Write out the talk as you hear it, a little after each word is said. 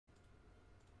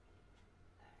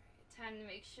kind of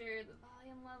make sure the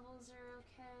volume levels are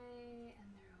okay, and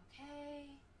they're okay.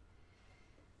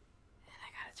 And I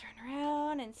gotta turn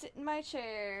around and sit in my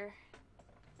chair.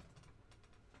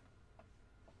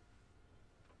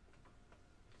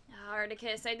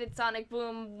 Articus, I did Sonic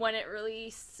Boom when it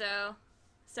released, so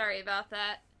sorry about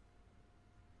that.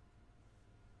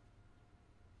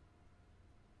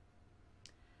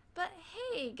 But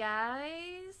hey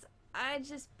guys, I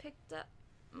just picked up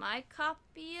my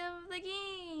copy of the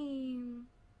game.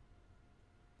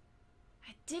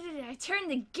 I did it, I turned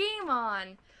the game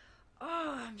on.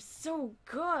 Oh, I'm so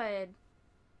good.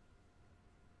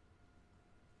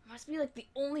 I must be like the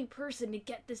only person to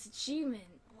get this achievement.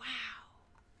 Wow.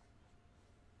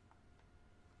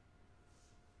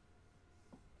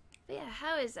 But yeah,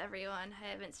 how is everyone? I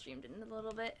haven't streamed in a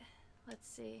little bit. Let's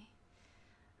see.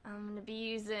 I'm gonna be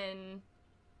using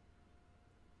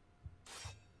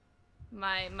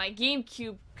my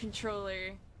GameCube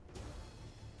controller.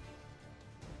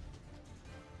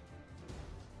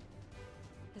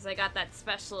 Because I got that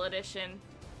special edition.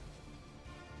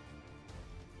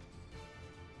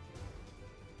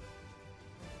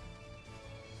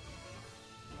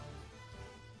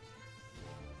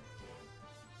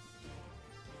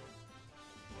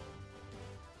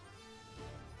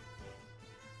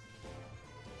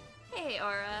 Hey,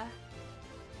 Aura.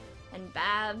 And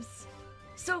Babs.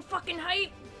 So fucking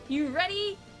hype! You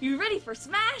ready? You ready for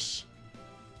Smash?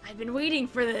 I've been waiting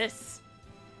for this.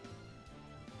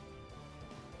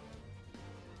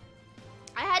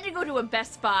 I had to go to a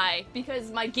Best Buy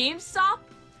because my GameStop,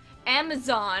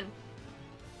 Amazon,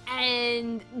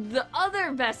 and the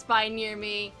other Best Buy near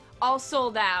me all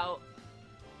sold out.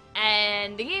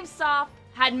 And the GameStop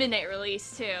had midnight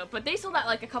release too, but they sold out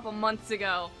like a couple months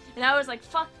ago. And I was like,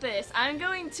 fuck this. I'm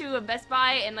going to a Best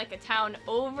Buy in like a town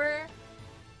over.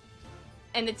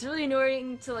 And it's really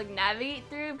annoying to like navigate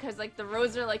through because like the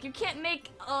roads are like, you can't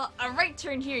make a right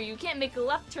turn here, you can't make a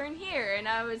left turn here. And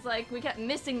I was like, we kept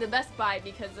missing the Best Buy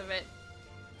because of it.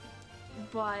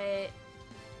 But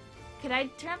could I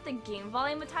turn up the game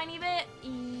volume a tiny bit?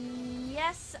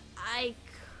 Yes, I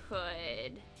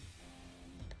could.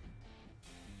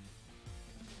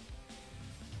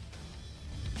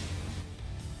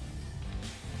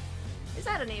 Is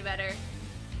that any better?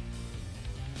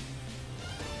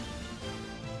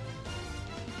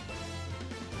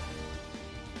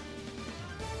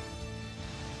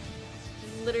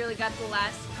 Literally got the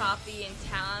last copy in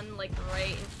town, like right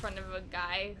in front of a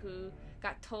guy who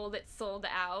got told it sold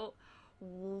out.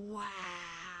 Wow.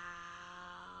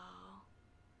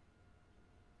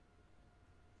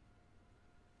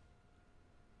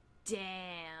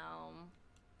 Damn.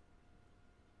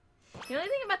 The only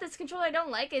thing about this controller I don't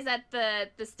like is that the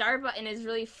start button is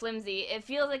really flimsy. It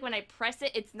feels like when I press it,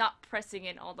 it's not pressing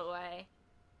it all the way.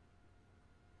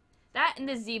 That and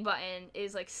the Z button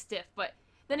is like stiff, but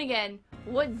then again,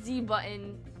 what Z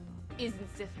button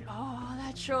isn't stiff? Oh,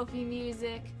 that trophy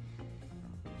music.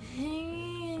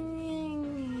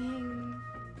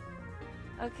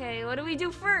 Okay, what do we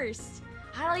do first?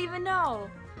 I don't even know.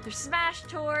 There's Smash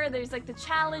Tour, there's like the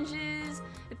challenges,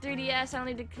 the 3DS. I don't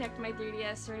need to connect my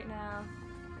 3DS right now.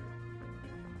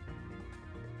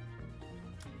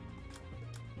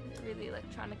 Read the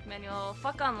electronic manual.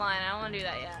 Fuck online, I don't want to do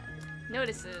that yet.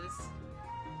 Notices.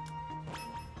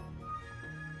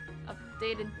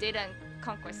 Updated data and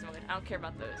conquest mode. I don't care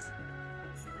about those.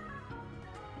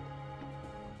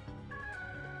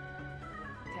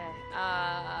 Okay,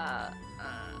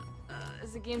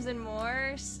 is the games in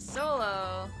more?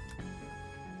 Solo.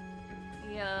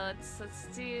 Yeah, let's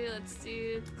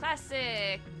do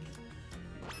classic.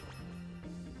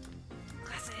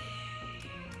 Classic.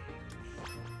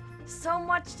 So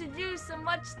much to do, so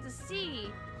much to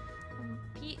see.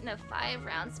 Compete in a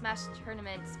 5-round Smash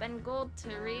tournament. Spend gold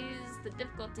to raise the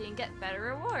difficulty and get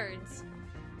better rewards.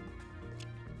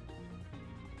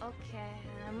 Okay,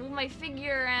 I move my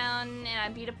figure around and I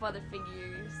beat up other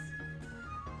figures.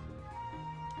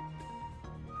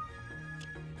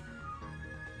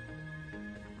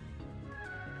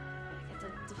 I get to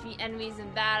defeat enemies in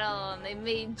battle and they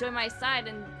may join my side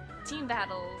in team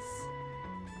battles.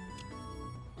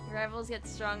 Your rivals get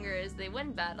stronger as they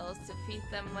win battles. Defeat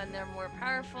them when they're more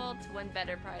powerful to win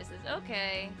better prizes.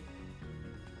 Okay.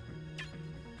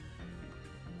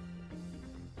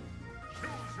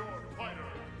 Choose your fighter.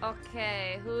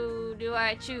 Okay, who do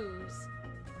I choose?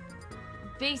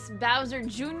 Base Bowser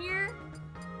Jr.?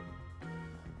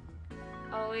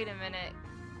 Oh, wait a minute.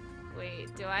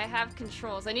 Wait, do I have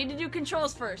controls? I need to do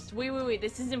controls first. Wait,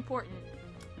 this is important.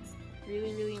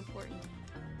 Really, really important.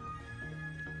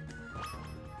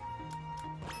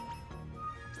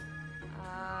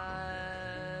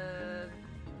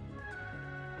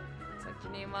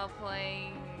 your name while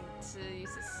playing to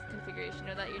use this configuration.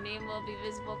 Know that your name will be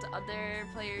visible to other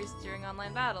players during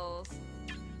online battles.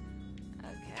 Okay,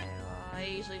 well, I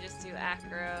usually just do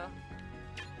acro.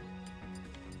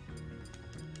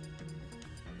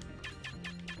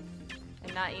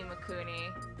 And not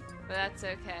Imakuni. But that's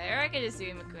okay. Or I could just do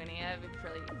Imakuni. That would be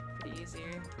pretty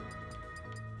easier.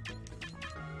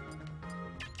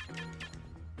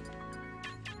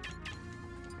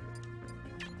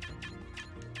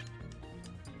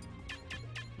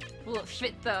 Will it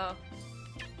fit though?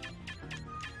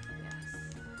 Yes.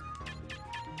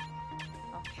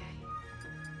 Okay.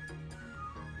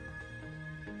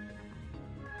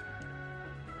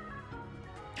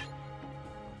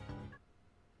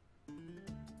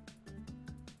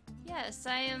 Yes,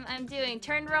 I'm doing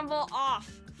turn rumble off.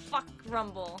 Fuck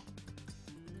rumble.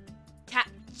 Tap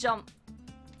jump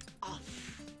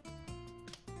off.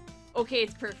 Okay,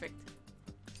 it's perfect.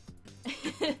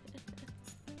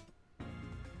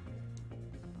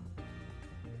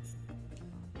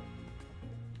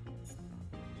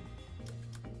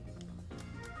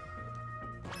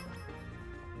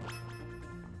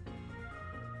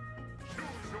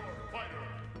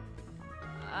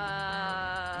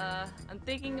 I'm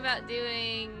thinking about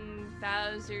doing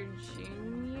Bowser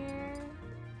Jr.,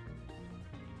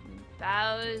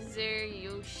 Bowser,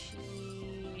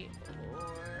 Yoshi,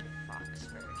 or Fox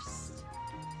first.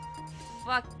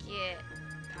 Fuck it,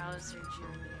 Bowser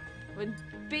Jr. with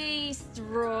Beast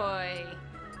Roy.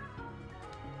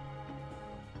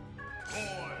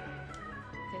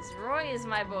 Because Roy is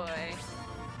my boy.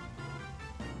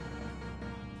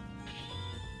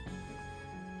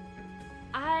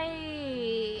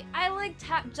 I like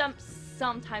tap jumps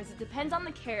sometimes. It depends on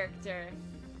the character.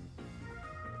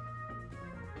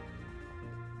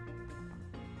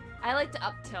 I like to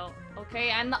up tilt,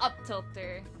 okay? I'm the up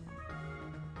tilter.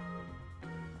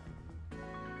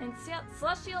 And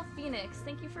Celestial Phoenix,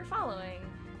 thank you for following.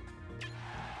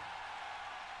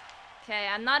 Okay,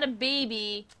 I'm not a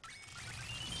baby.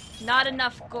 Not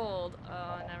enough gold.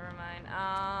 Oh, never mind.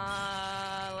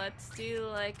 Let's do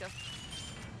like a 5.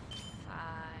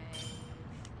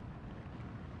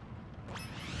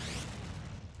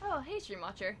 Oh, hey, Stream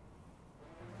Watcher.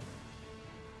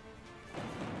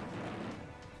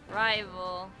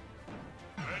 Rival.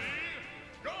 Ready,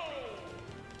 go!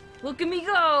 Look at me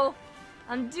go!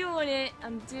 I'm doing it.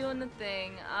 I'm doing the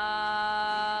thing.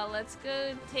 Let's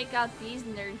go take out these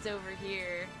nerds over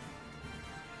here.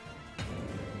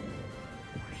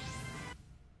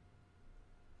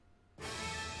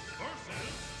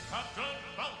 Versus Captain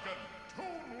Falcon,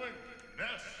 Toon Link,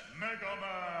 Ness, Mega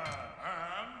Man,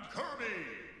 and Kirby.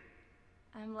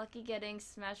 I'm lucky getting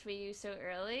Smash Wii U so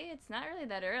early. It's not really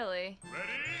that early.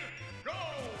 Ready, go!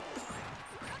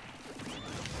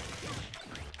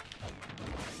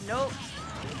 Nope.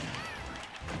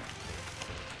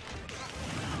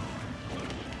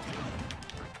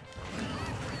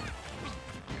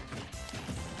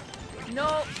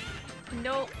 Nope.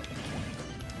 Nope.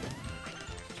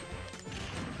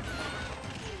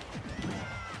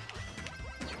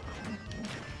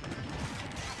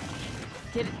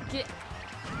 Get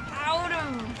out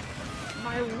of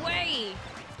my way!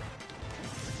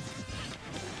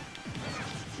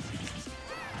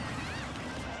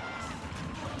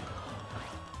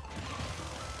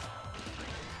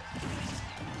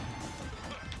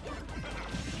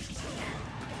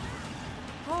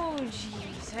 Oh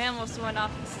jeez, I almost went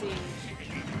off the stage.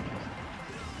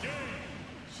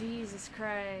 Jesus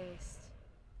Christ.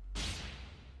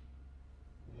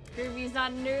 Kirby's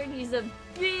not a nerd, he's a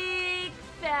big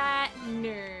fat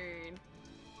nerd.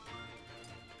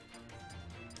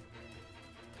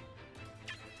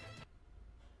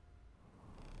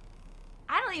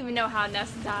 I don't even know how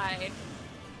Ness died.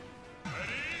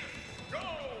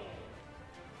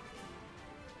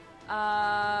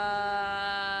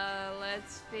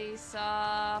 Let's face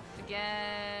off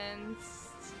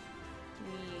against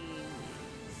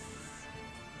these.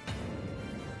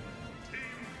 Team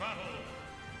battle.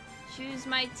 Choose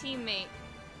my teammate.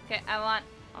 Okay, I want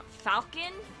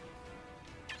Falcon.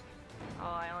 Oh,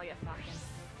 I only get Falcon.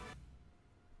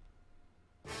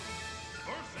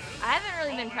 I haven't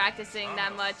really been practicing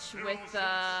that much with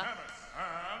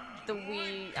the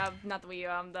Wii, not the Wii U,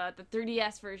 the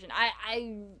 3DS version. I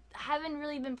haven't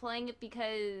really been playing it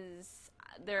because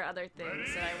there are other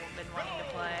things that I've been wanting to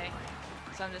play.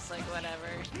 So I'm just like,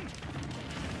 whatever.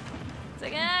 It's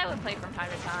like, I would play from time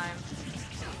to time.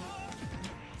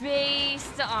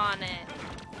 Based on it.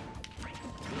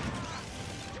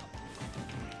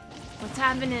 What's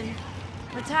happening?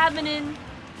 What's happening?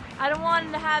 I don't want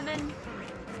it to happen.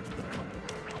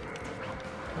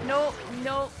 Nope,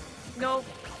 nope. Nope.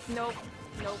 Nope.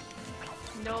 Nope.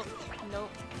 Nope. Nope.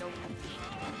 Nope.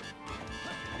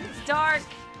 It's dark.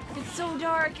 It's so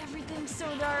dark. Everything's so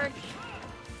dark.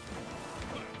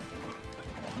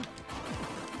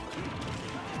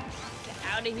 Get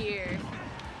out of here.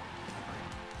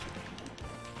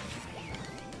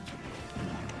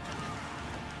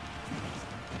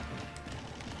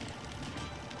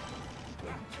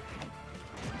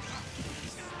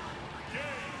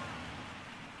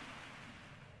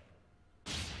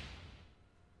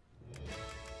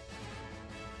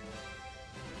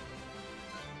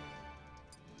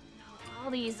 All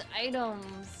these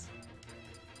items.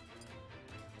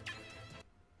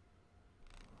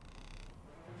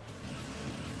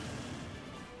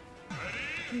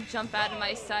 Jump out of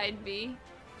my side B.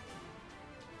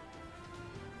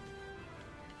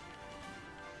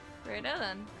 Right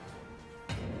then.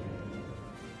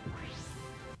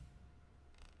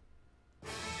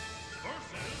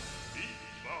 Versus Beat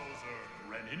Bowser.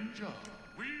 Greninja.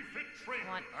 We Fit Trainer.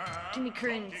 Come on. And Give me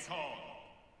currents. Donkey Kong.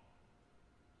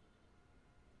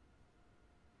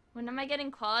 When am I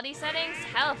getting quality settings?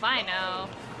 Hell if I know.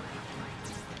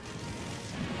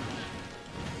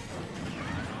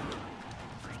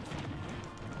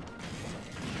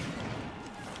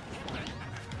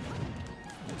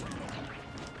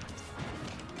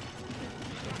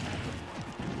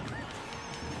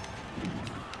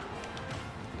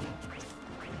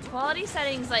 Quality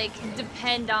settings like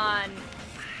depend on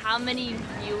how many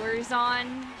viewers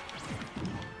on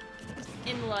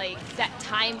in like that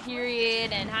time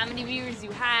period and how many viewers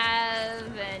you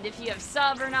have and if you have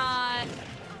sub or not.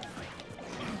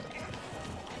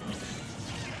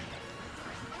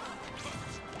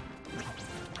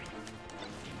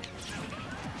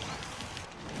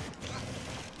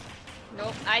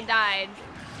 Nope, I died.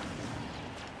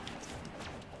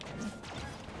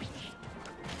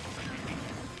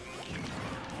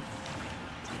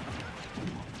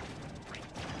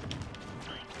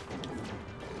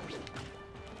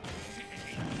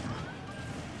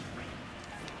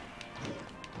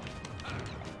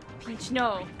 Peach,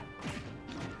 no.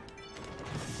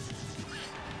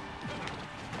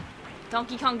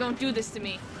 Donkey Kong, don't do this to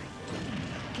me.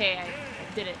 Okay,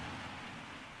 I did it.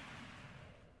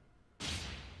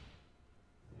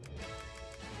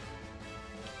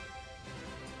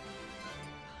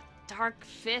 Dark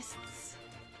Fists.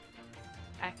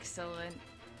 Excellent.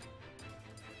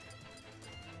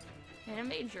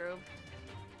 Anime Drobe.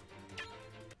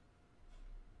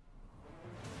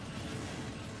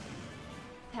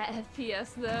 That FPS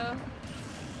though.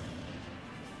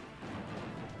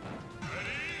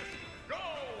 Ready, go!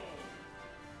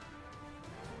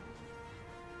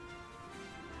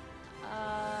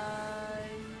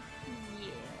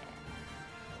 Yeah.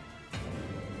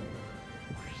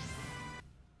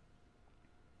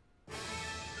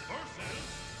 Versus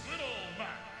Little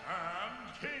Mac and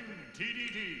King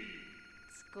TDD.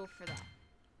 Let's go for that.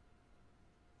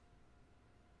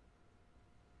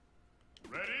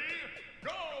 Ready,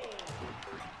 go!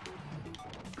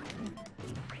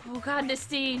 Oh god, this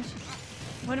stage.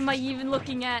 What am I even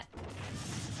looking at?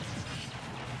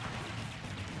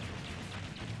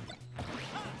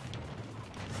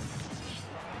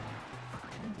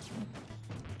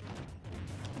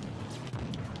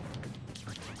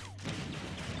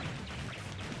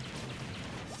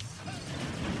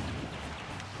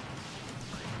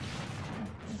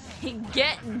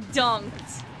 Get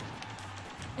dunked.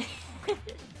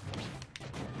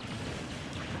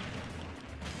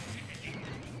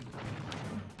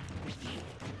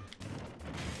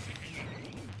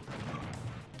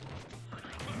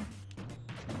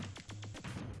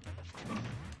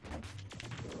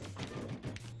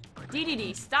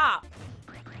 DDD, stop.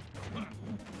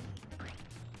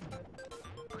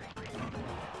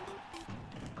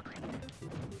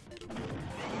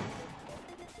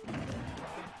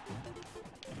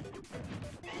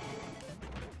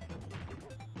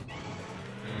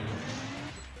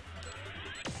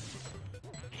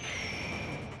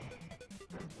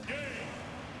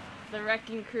 The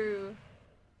Wrecking Crew.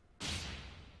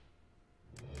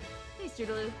 Hey,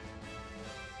 Toodaloo.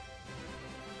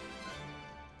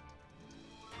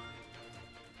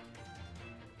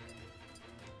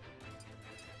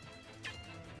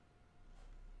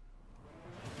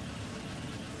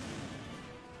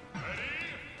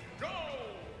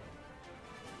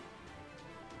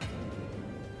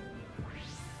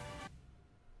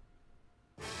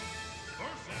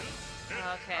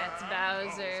 Okay, it's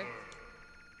Bowser.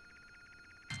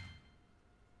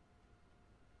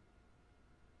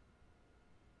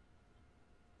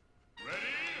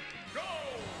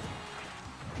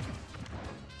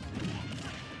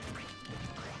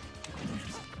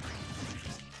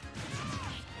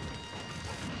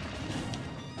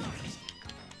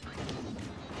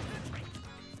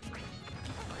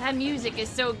 That music is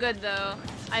so good though,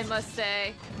 I must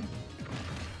say.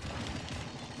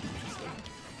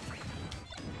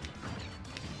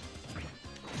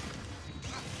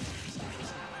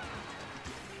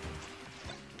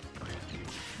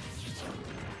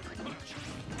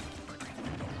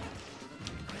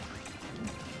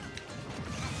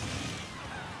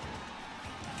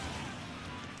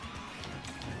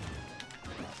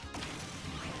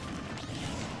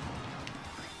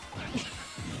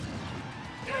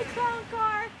 My clown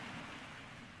car!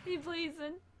 He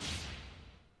pleasing.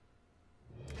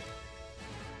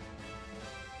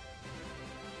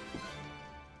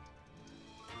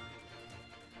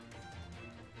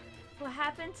 What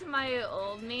happened to my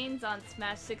old mains on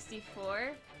Smash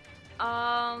 64?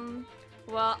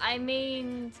 Well, I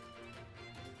mained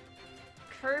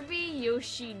Kirby,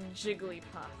 Yoshi, Jigglypuff.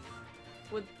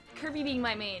 With Kirby being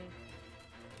my main.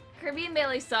 Kirby and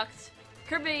Melee sucked.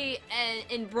 Kirby and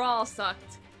in Brawl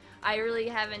sucked. I really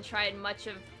haven't tried much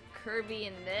of Kirby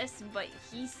in this, but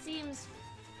he seems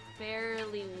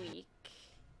fairly weak.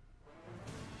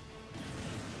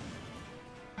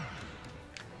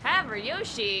 However,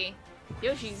 Yoshi!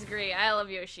 Yoshi's great. I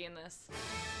love Yoshi in this.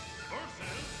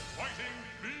 Versus Fighting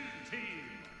B Team.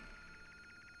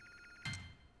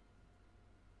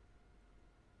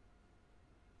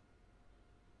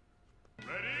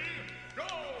 Ready, go!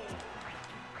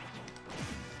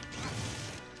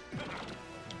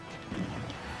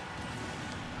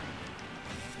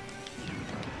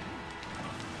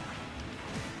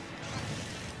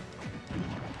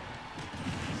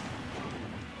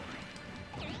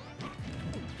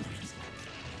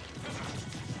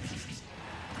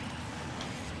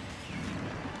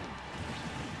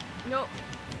 Nope.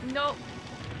 Nope.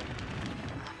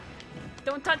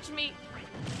 Don't touch me.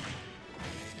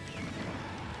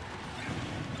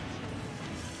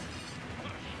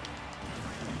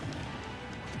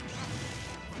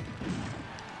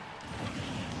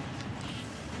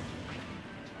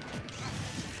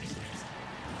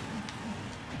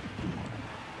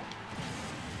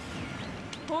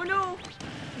 Oh no!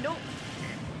 Nope.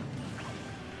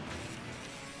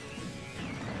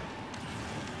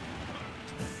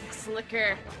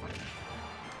 Slicker.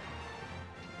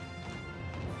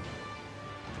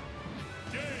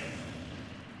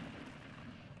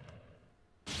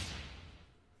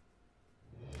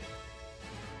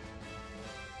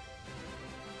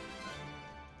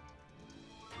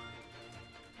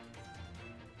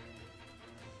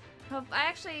 Oh, I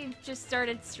actually just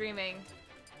started streaming.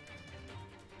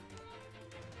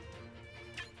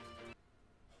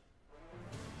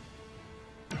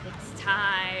 It's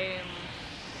time.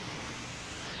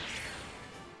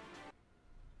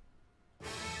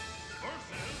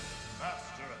 Versus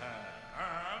Master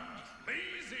Hand and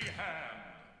Lazy Hand.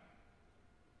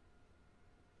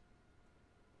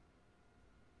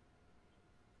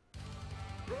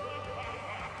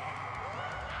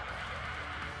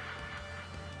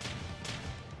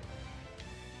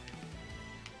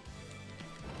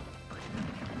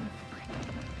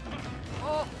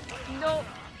 Oh, no.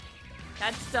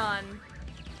 That's done.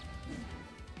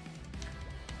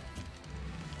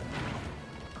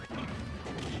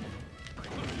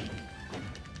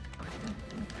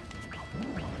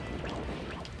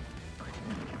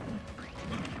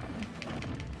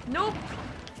 Nope.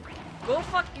 Go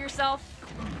fuck yourself.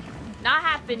 Not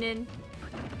happening.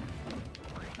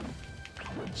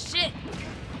 Shit.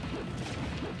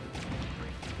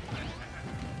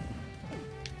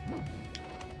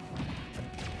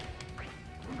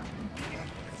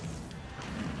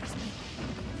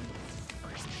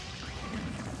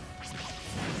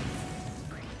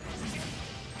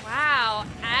 Wow,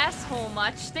 asshole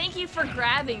much. Thank you for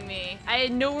grabbing me. I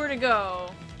had nowhere to go.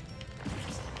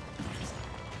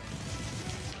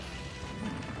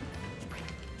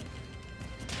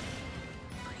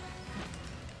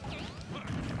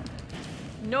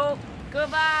 Nope.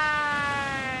 Goodbye.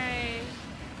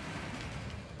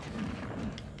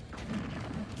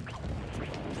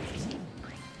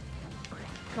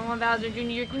 Come on, Bowser Jr.,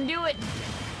 you can do it.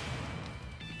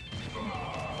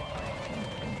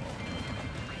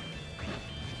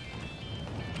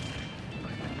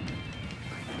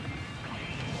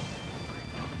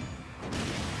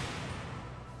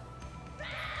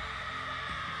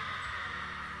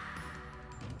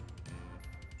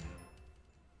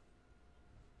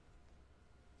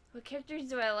 What characters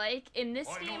do I like? In this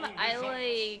game, I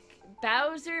like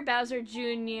Bowser, Bowser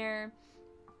Jr.,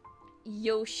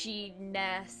 Yoshi,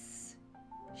 Ness,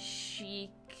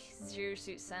 Sheik, Zero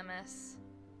Suit Samus.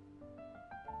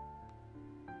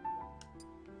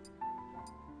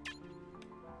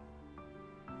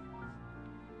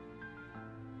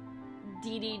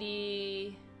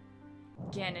 DDD,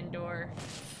 Ganondorf,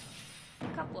 a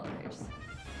couple others.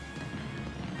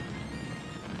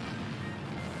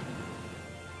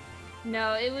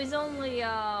 No, it was only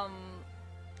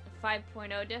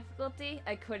 5.0 difficulty.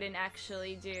 I couldn't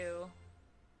actually do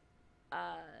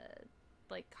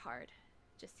like hard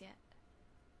just yet.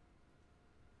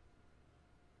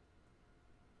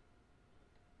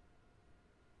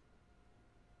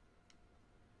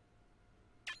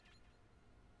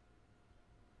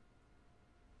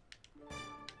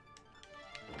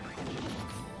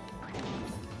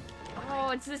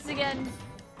 Oh, it's this again.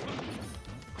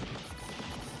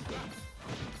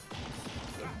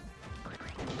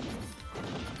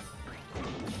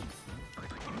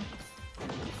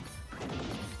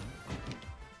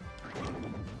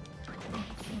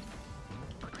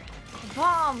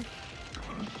 Bomb!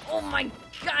 Oh my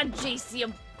god, JC,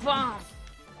 a bomb!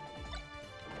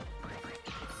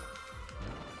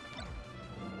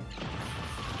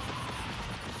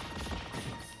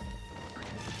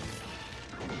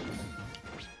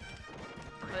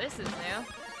 Oh, this is new.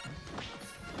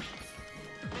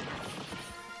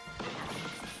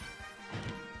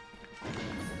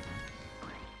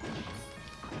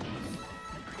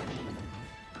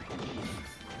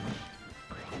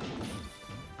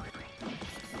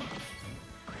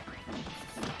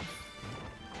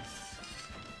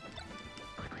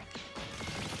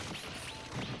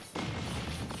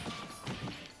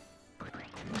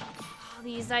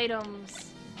 These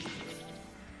items.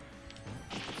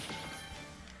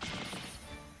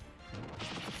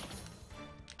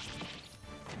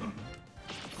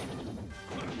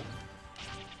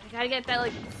 I gotta get that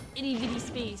like itty bitty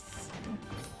space.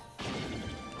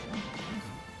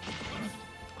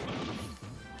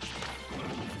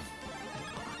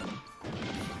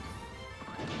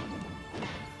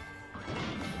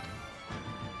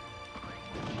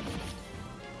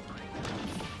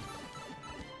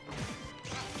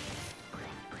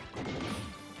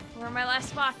 Where are my last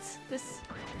spots? This.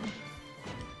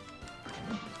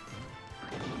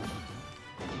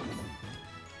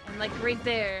 I'm like right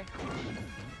there.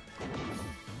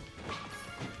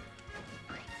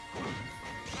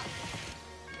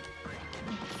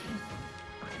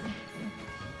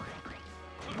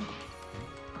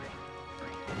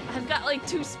 I've got like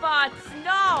 2 spots.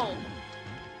 No!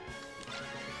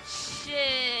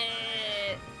 Shit.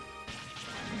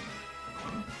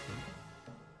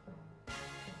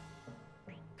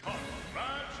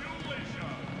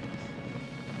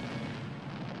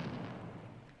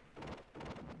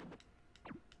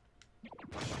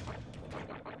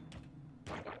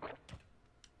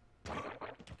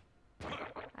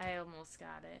 I almost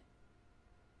got it.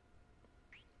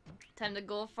 Time to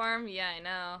gold farm? Yeah, I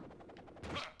know.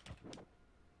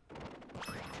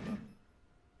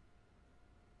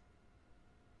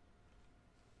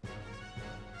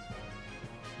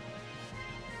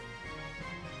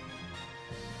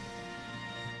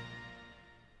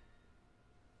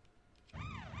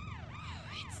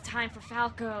 It's time for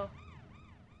Falco.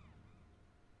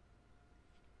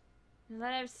 Now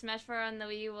that I have Smash 4 on the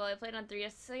Wii U, will I play it on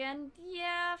 3DS again?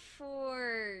 Yeah,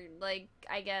 for, like,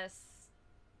 I guess,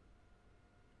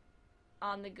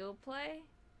 on the go play?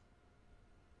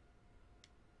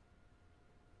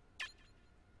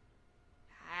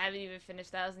 I haven't even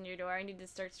finished Thousand Year Door. I need to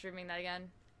start streaming that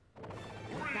again.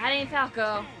 That ain't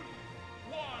Falco.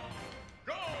 1,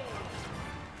 go!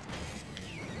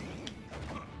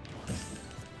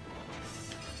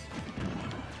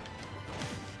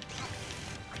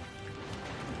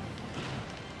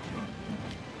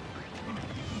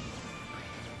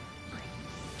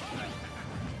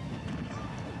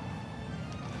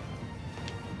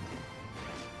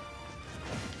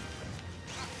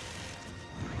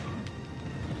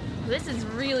 This is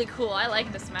really cool. I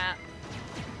like this map.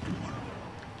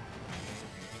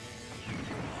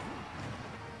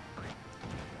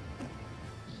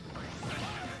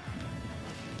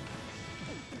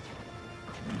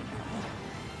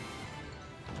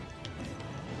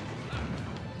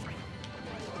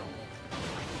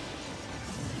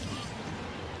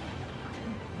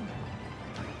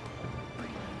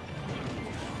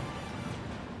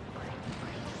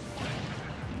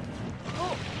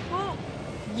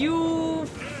 You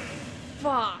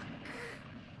fuck.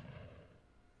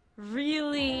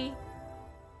 Really?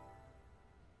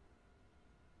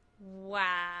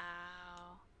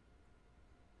 Wow.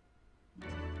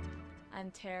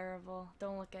 I'm terrible.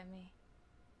 Don't look at me.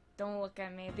 Don't look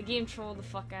at me. The game trolled the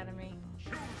fuck out of me.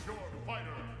 Choose your fighter.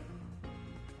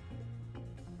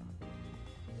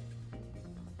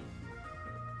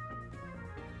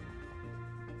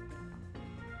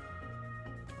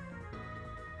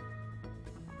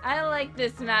 I like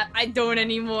this map. I don't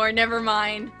anymore. Never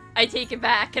mind. I take it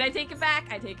back. Can I take it back?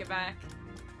 I take it back.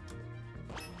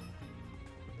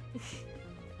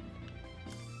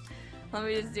 Let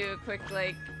me just do a quick,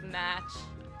 like, match.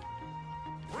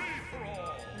 Free for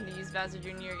all. I'm gonna use Bowser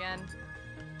Jr. again.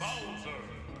 Bowser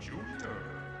Jr.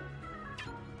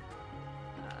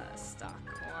 Stock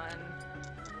one.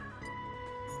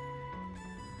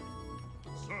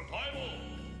 Survival.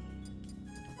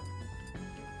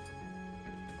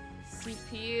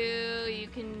 CPU, you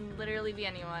can literally be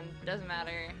anyone. Doesn't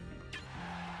matter.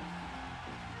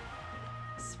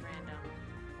 It's random.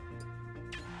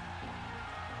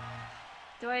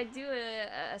 Do I do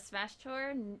a Smash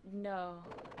tour? No.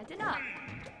 I did not.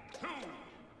 3,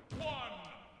 2, 1,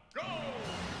 go!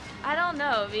 I don't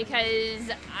know, because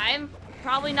I'm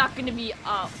probably not going to be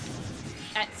up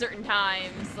at certain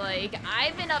times. Like,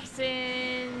 I've been up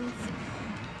since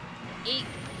 8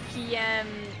 p.m.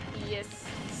 EST.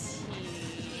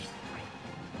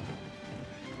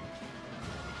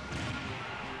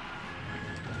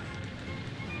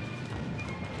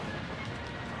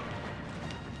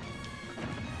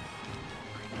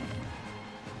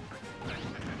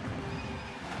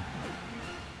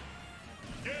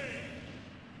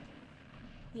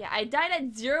 Yeah, I died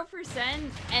at 0%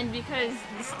 and because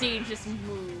the stage just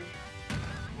moved.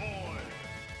 Boy.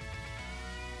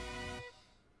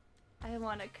 I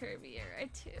want a Kirby era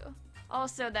too.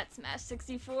 Also, that Smash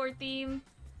 64 theme,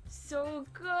 so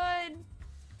good.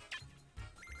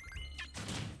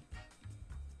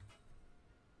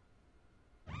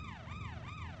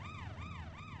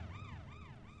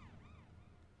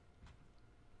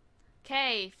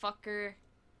 Okay, fucker.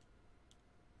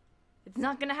 It's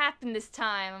not gonna happen this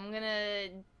time. I'm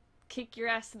gonna kick your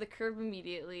ass to the curb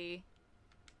immediately.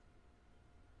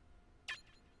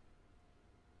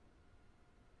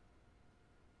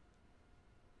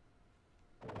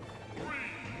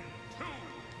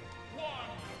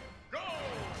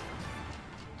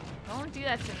 Don't do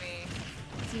that to me.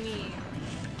 It's me.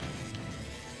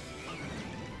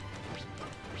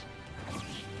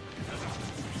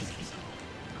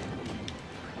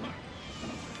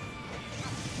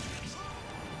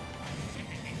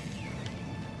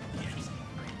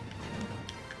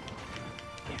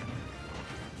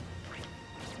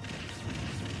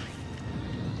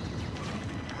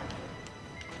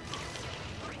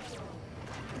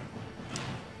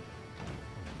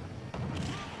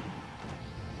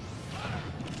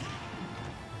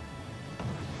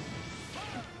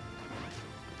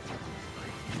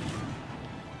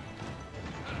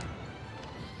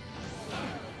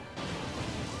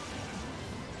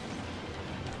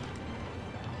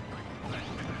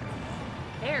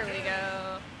 There we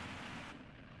go.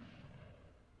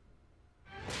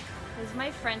 Is my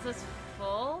friends list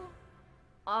full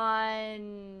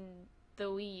on the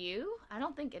Wii U? I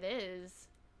don't think it is.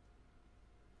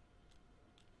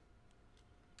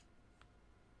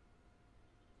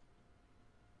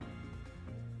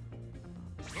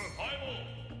 Survival.